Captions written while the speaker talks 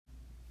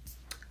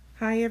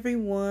Hi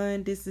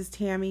everyone, this is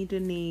Tammy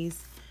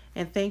Denise,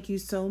 and thank you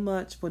so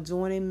much for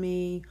joining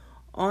me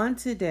on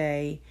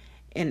today.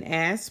 And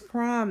as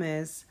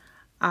promised,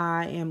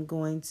 I am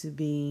going to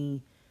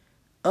be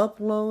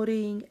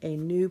uploading a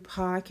new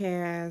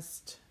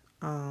podcast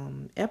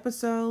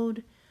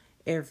episode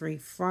every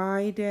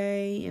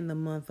Friday in the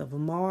month of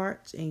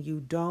March, and you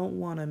don't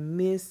want to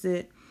miss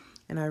it.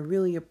 And I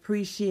really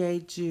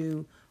appreciate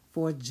you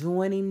for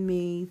joining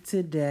me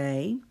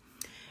today.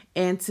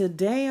 And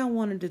today I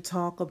wanted to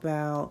talk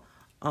about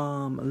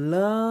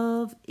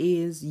love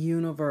is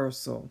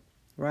universal,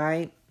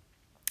 right?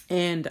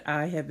 And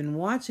I have been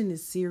watching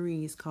this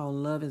series called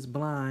Love is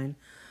Blind.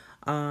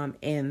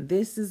 And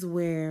this is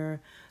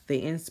where the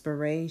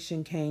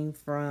inspiration came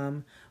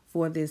from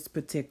for this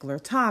particular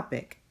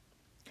topic.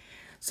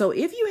 So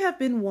if you have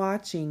been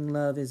watching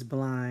Love is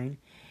Blind,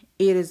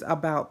 it is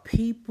about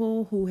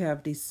people who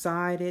have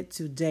decided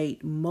to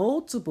date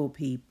multiple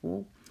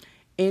people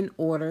in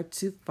order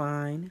to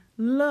find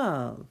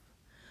love.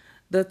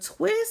 The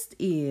twist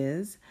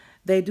is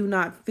they do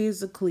not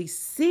physically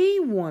see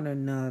one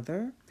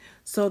another,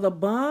 so the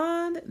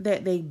bond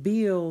that they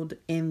build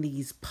in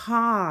these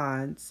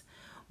pods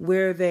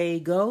where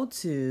they go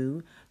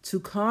to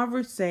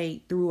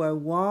conversate through a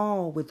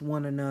wall with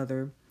one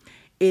another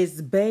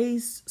is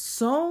based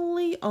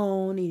solely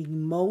on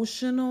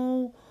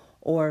emotional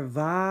or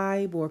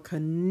vibe or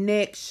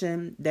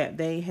connection that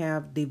they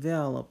have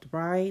developed,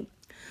 right?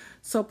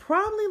 So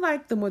probably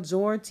like the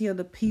majority of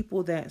the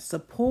people that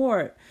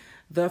support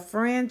the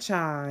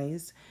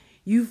franchise,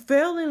 you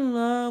fell in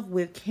love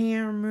with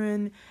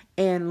Cameron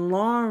and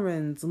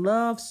Lauren's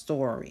love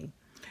story,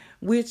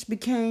 which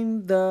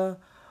became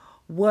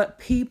what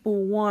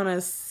people want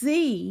to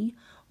see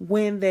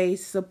when they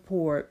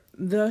support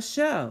the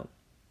show.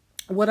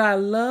 What I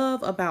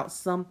love about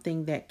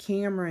something that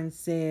Cameron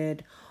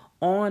said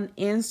on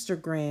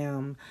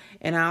Instagram,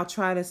 and I'll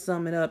try to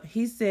sum it up.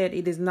 He said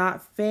it is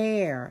not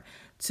fair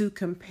to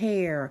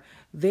compare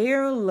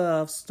their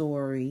love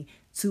story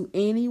to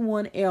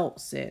anyone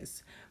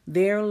else's.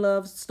 Their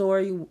love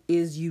story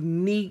is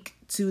unique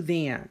to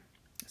them.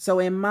 So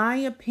in my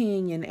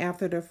opinion,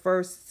 after the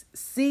first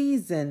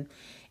season,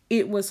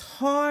 it was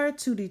hard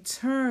to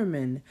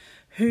determine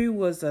who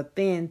was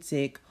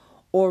authentic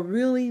or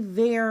really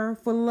there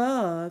for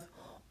love,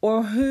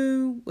 or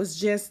who was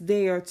just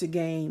there to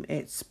gain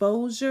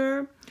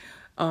exposure,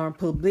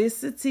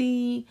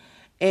 publicity,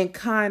 and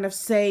kind of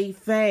save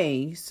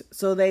face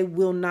so they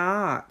will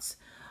not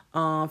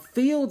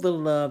feel the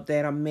love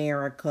that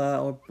America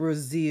or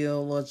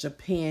Brazil or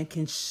Japan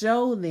can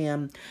show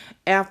them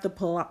after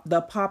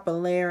the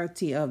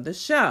popularity of the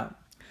show.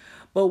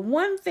 But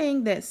one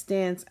thing that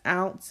stands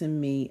out to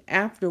me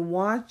after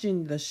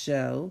watching the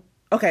show,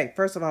 okay,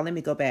 first of all, let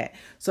me go back.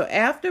 So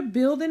after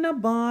building a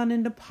bond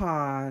in the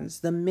pods,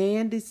 the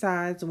man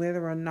decides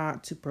whether or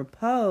not to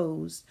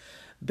propose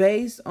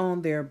based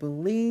on their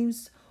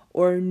beliefs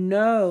or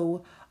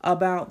know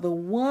about the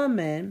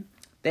woman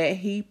that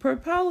he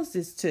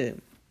proposes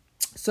to.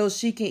 So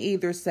she can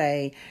either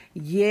say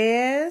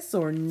yes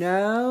or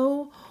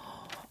no.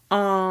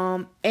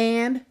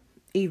 And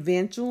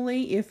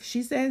eventually, if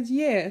she says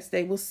yes,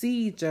 they will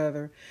see each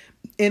other.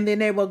 And then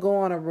they will go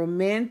on a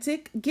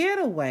romantic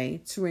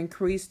getaway to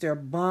increase their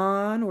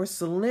bond or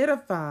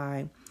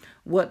solidify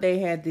what they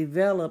had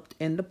developed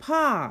in the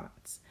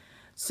pods.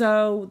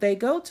 So they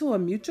go to a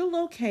mutual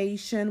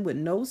location with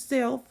no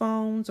cell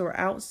phones or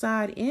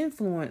outside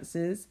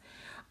influences.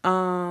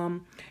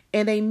 And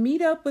they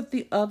meet up with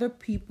the other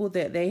people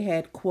that they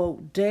had,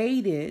 quote,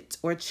 dated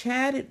or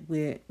chatted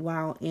with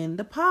while in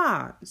the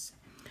pods.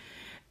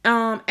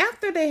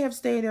 After they have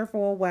stayed there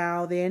for a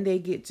while, then they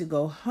get to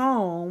go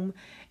home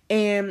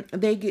and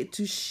they get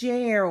to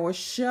share or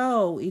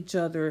show each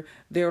other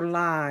their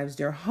lives,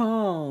 their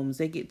homes.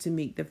 They get to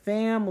meet the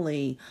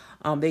family.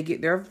 They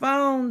get their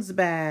phones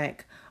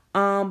back.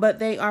 But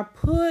they are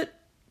put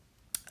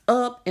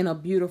up in a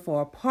beautiful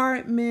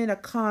apartment, a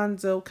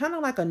condo, kind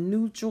of like a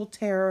neutral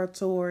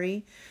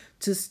territory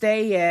to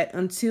stay at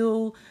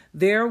until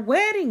their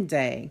wedding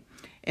day.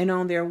 And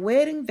on their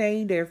wedding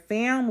day, their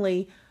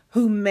family,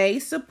 who may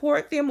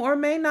support them or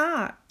may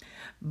not,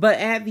 but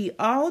at the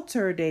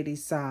altar, they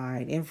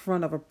decide in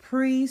front of a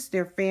priest,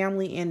 their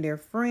family, and their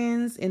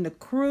friends and the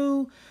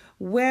crew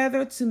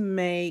whether to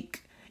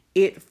make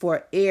it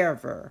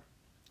forever.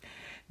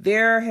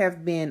 There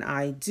have been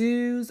I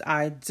do's,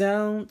 I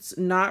don'ts,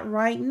 not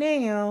right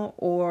now,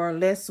 or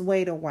let's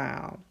wait a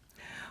while.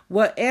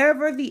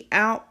 Whatever the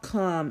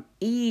outcome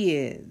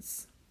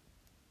is,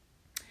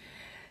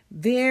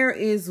 there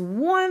is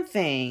one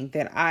thing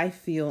that I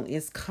feel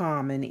is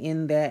common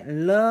in that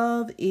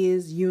love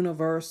is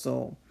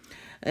universal.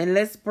 And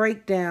let's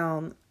break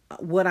down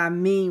what I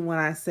mean when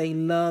I say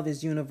love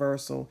is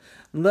universal.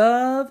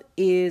 Love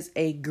is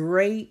a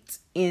great,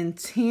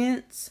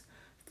 intense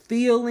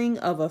feeling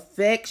of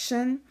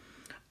affection,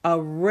 a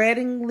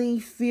readily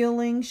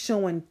feeling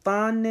showing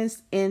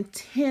fondness and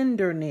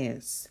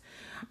tenderness.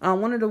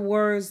 One of the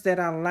words that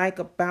I like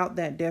about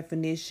that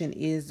definition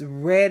is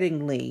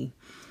readily.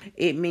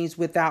 It means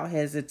without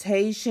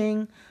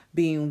hesitation,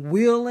 being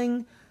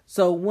willing.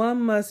 So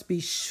one must be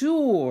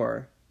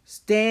sure,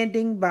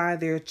 standing by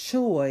their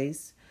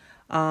choice,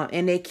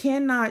 and they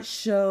cannot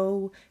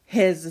show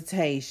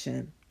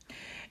hesitation.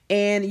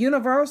 And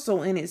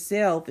universal in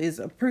itself is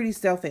a pretty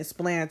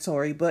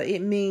self-explanatory, but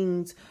it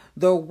means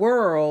the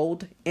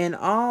world and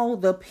all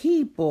the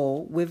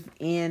people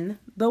within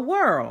the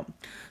world.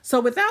 So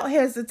without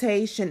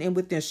hesitation and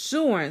with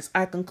assurance,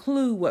 I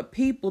conclude what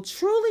people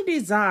truly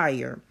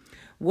desire,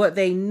 what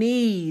they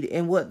need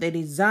and what they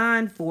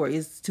design for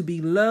is to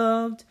be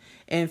loved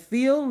and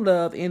feel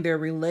love in their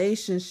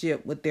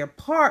relationship with their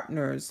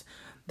partners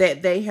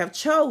that they have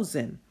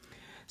chosen.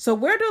 So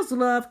where does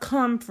love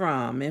come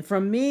from? And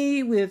from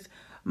me, with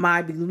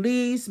my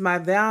beliefs, my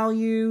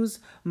values,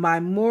 my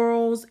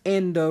morals,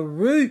 and the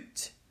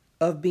root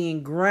of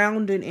being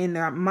grounded in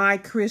my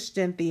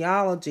Christian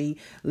theology,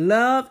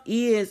 love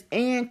is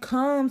and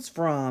comes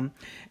from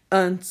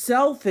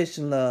unselfish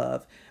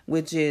love,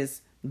 which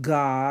is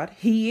God.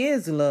 He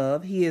is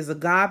love. He is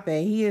agape.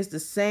 He is the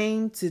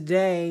same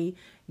today,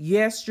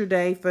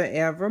 yesterday,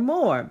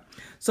 forevermore.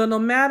 So no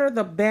matter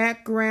the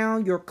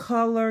background, your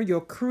color,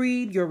 your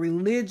creed, your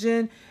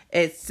religion,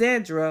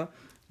 etc.,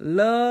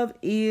 love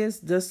is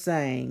the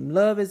same.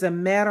 Love is a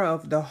matter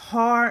of the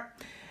heart.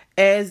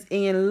 As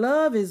in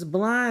love is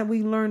blind,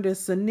 we learn the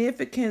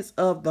significance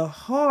of the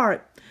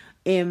heart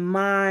and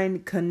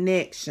mind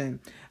connection,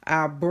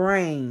 our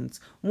brains.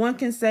 One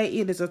can say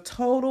it is a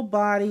total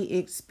body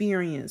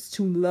experience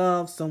to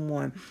love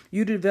someone.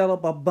 You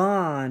develop a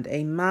bond,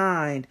 a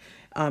mind.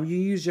 You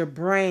use your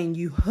brain,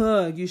 you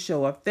hug, you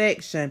show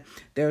affection.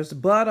 There's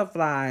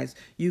butterflies.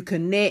 You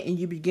connect and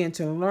you begin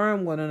to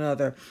learn one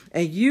another.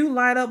 And you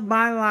light up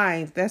my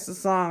life. That's the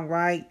song,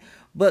 right?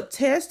 But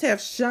tests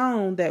have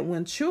shown that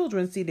when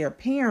children see their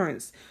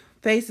parents'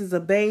 faces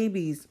of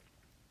babies,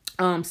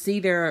 see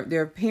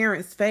their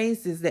parents'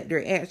 faces, that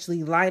they're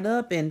actually light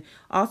up. And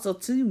also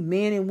too,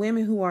 men and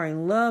women who are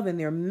in love and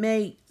their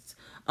mates,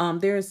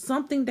 there is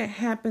something that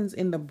happens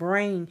in the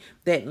brain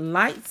that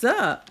lights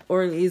up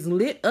or is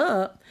lit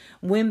up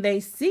when they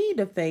see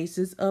the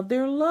faces of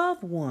their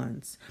loved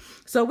ones.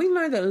 So we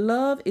learned that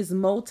love is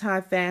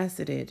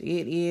multifaceted.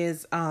 It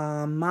is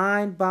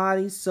mind,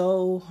 body,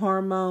 soul,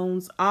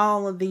 hormones,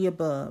 all of the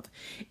above.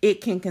 It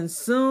can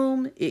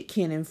consume, it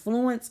can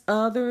influence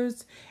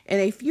others.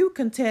 And a few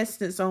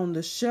contestants on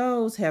the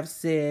shows have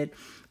said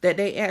that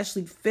they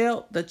actually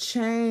felt the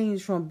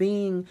change from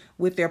being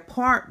with their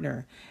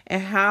partner.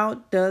 And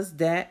how does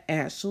that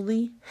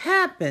actually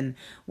happen?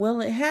 Well,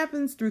 it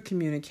happens through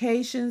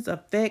communications,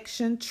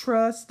 affection,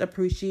 trust,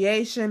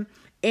 appreciation,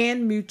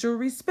 and mutual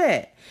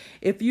respect.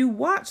 If you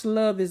watch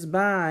Love is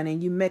Blind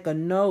and you make a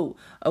note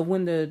of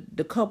when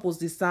the couples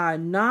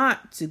decide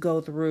not to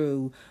go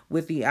through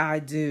with the I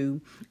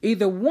do,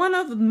 either one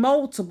of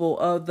multiple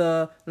of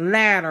the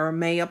latter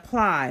may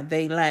apply.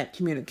 They lack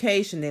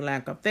communication, they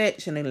lack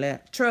affection, they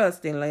lack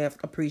trust, they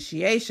lack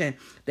appreciation.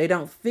 They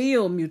don't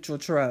feel mutual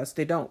trust.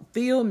 They don't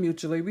feel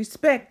mutually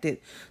respected.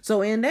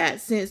 So in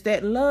that sense,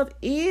 that love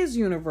is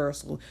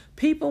universal.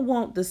 People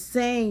want the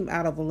same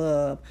out of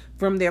love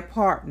from their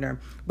partner.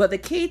 But the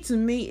key to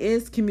me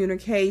is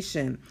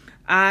communication.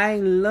 I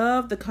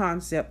love the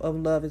concept of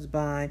Love is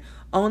Blind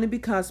only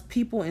because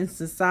people in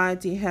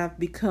society have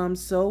become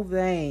so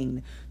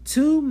vain.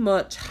 Too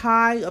much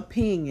high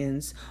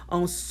opinions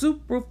on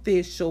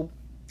superficial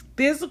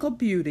physical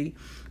beauty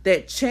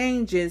that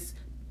changes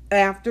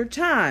after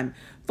time.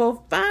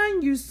 So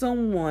find you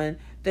someone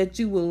that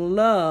you will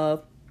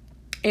love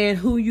and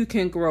who you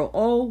can grow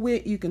old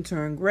with, you can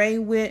turn gray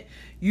with,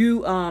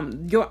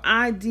 your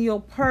ideal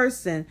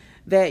person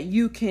that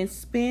you can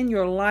spend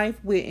your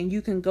life with, and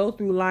you can go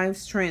through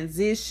life's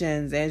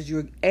transitions as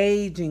you're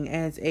aging,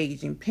 as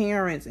aging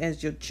parents,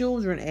 as your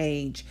children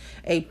age,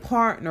 a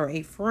partner,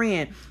 a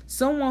friend,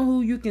 someone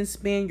who you can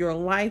spend your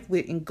life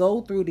with and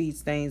go through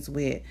these things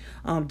with.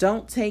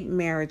 Don't take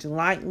marriage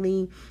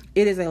lightly.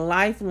 It is a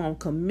lifelong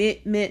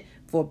commitment,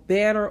 for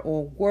better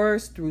or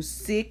worse, through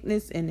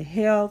sickness and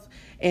health.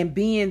 And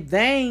being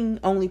vain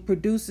only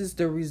produces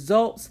the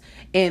results,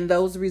 and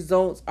those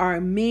results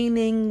are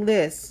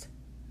meaningless,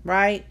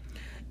 right?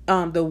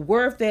 The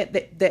worth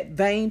that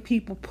vain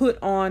people put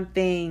on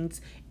things,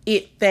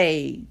 it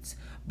fades.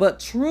 But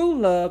true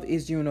love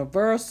is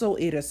universal.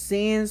 It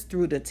ascends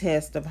through the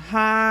test of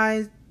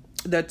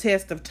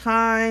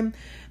time,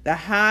 the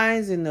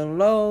highs and the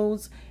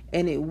lows,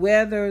 and it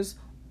weathers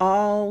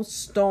all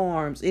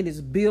storms. It is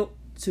built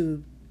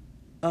to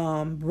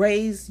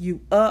raise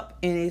you up,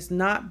 and it's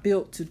not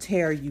built to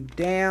tear you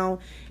down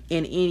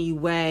in any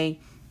way.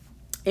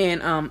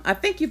 And I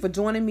thank you for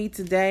joining me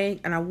today,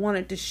 and I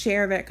wanted to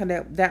share that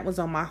because that was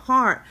on my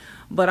heart.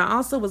 But I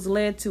also was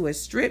led to a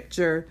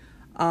scripture,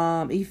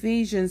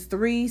 Ephesians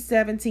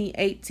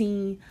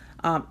 3:17-18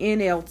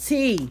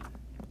 NLT,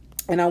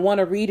 and I want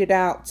to read it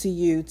out to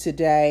you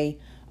today.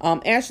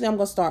 Actually, I'm going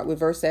to start with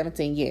verse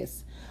 17.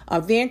 Yes.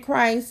 Then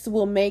Christ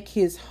will make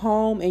his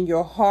home in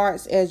your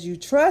hearts as you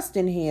trust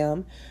in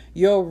him.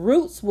 Your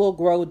roots will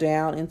grow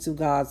down into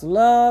God's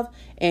love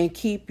and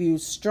keep you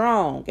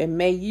strong. And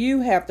may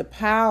you have the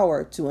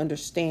power to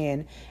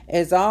understand,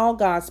 as all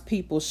God's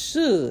people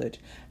should,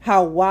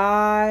 how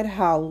wide,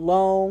 how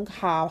long,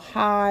 how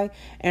high,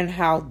 and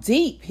how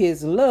deep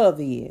his love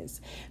is.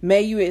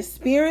 May you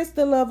experience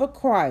the love of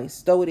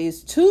Christ, though it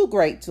is too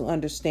great to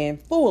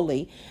understand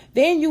fully.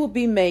 Then you will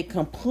be made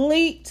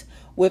complete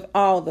with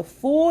all the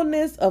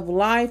fullness of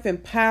life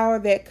and power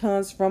that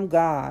comes from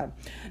God.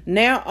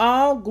 Now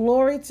all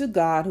glory to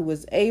God, who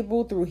is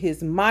able through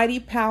his mighty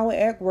power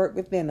at work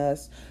within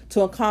us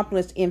to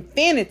accomplish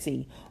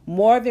infinity,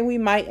 more than we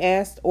might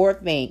ask or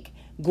think.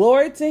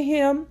 Glory to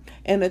him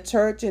and the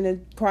church and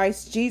in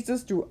Christ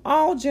Jesus through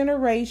all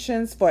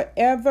generations,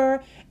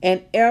 forever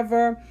and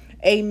ever.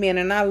 Amen.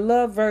 And I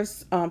love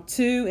verse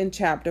 2 in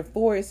chapter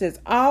 4. It says,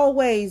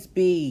 always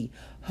be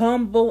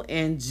humble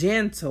and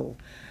gentle.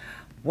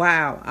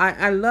 Wow.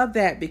 I love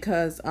that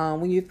because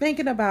when you're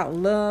thinking about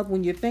love,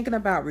 when you're thinking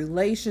about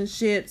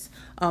relationships,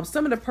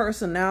 some of the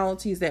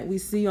personalities that we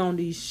see on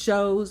these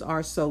shows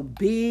are so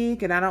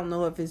big. And I don't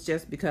know if it's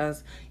just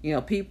because,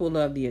 people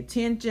love the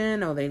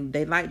attention or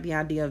they like the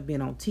idea of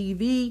being on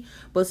TV.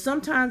 But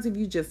sometimes if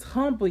you just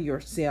humble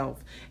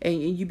yourself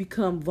and you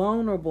become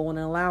vulnerable and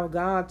allow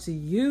God to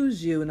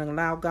use you and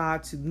allow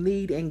God to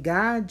lead and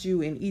guide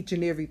you in each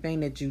and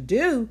everything that you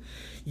do,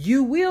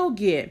 you will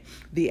get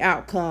the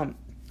outcome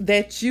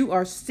that you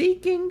are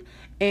seeking,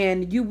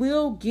 and you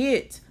will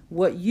get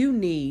what you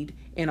need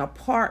in a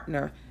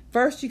partner.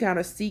 First, you got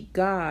to seek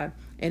God,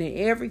 and in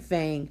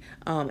everything,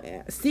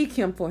 seek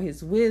him for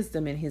his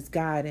wisdom and his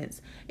guidance,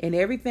 and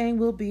everything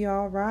will be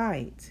all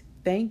right.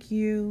 Thank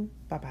you.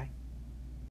 Bye-bye.